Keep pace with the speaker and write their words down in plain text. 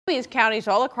means counties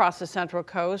all across the Central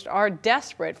Coast are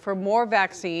desperate for more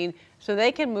vaccine so they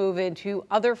can move into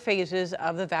other phases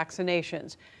of the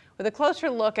vaccinations. With a closer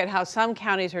look at how some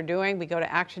counties are doing, we go to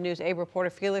Action News 8 reporter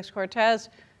Felix Cortez,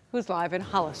 who's live in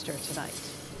Hollister tonight.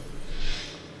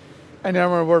 And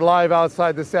Emma, we're live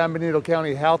outside the San Benito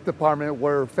County Health Department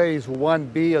where phase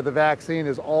 1B of the vaccine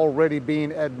is already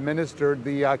being administered.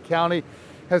 The county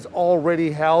has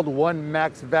already held one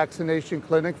max vaccination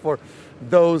clinic for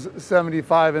those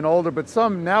 75 and older, but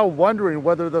some now wondering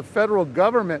whether the federal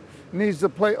government needs to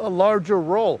play a larger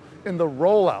role in the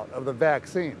rollout of the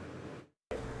vaccine.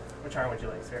 Which arm would you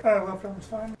like, sir? Left arm's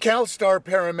fine. CalStar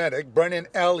paramedic Brennan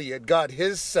Elliott got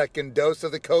his second dose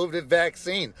of the COVID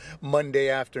vaccine Monday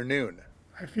afternoon.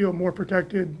 I feel more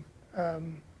protected.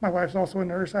 My wife's also a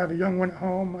nurse. I have a young one at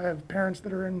home. I have parents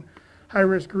that are in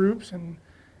high-risk groups, and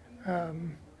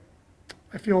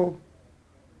I feel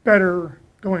better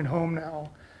going home now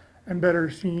and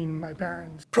better seeing my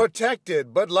parents.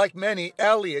 Protected, but like many,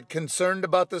 Elliott concerned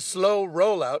about the slow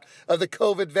rollout of the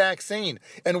COVID vaccine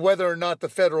and whether or not the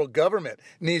federal government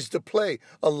needs to play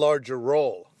a larger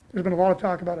role. There's been a lot of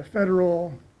talk about a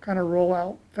federal kind of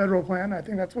rollout, federal plan. I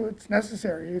think that's what's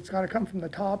necessary. It's got to come from the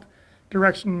top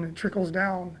direction and trickles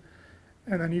down,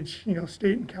 and then each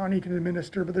state and county can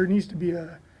administer, but there needs to be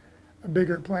a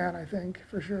bigger plan, I think,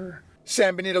 for sure.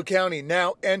 San Benito County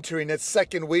now entering its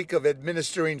second week of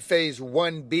administering phase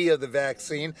 1B of the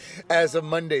vaccine. As of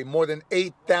Monday, more than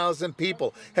 8,000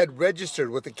 people had registered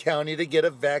with the county to get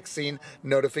a vaccine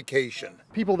notification.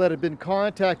 People that have been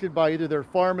contacted by either their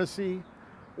pharmacy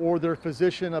or their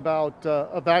physician about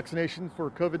a vaccination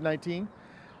for COVID-19.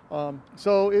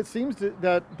 So it seems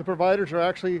that the providers are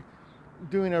actually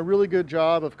doing a really good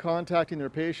job of contacting their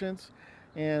patients,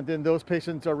 and then those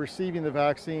patients are receiving the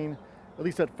vaccine, at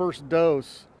least that first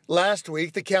dose. Last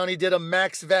week, the county did a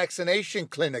max vaccination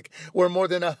clinic where more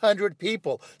than 100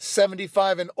 people,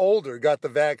 75 and older, got the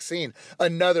vaccine.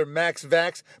 Another max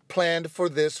vax planned for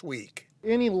this week.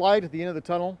 Any light at the end of the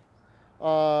tunnel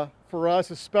for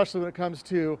us, especially when it comes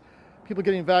to people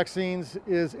getting vaccines,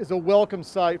 is a welcome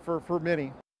sight for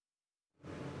many.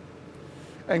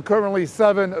 And currently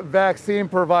 7 vaccine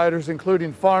providers,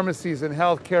 including pharmacies and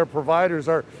healthcare providers,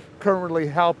 are currently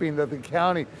helping the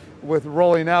county with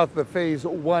rolling out the phase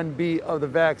 1B of the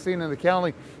vaccine. And the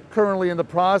county currently in the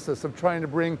process of trying to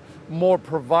bring more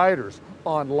providers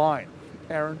online.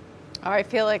 Aaron? All right,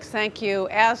 Felix, thank you.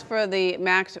 As for the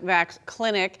Max Vax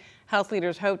Clinic, health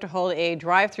leaders hope to hold a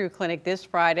drive-through clinic this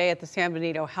Friday at the San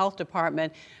Benito Health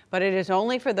Department, but it is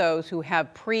only for those who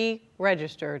have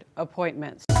pre-registered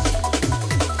appointments.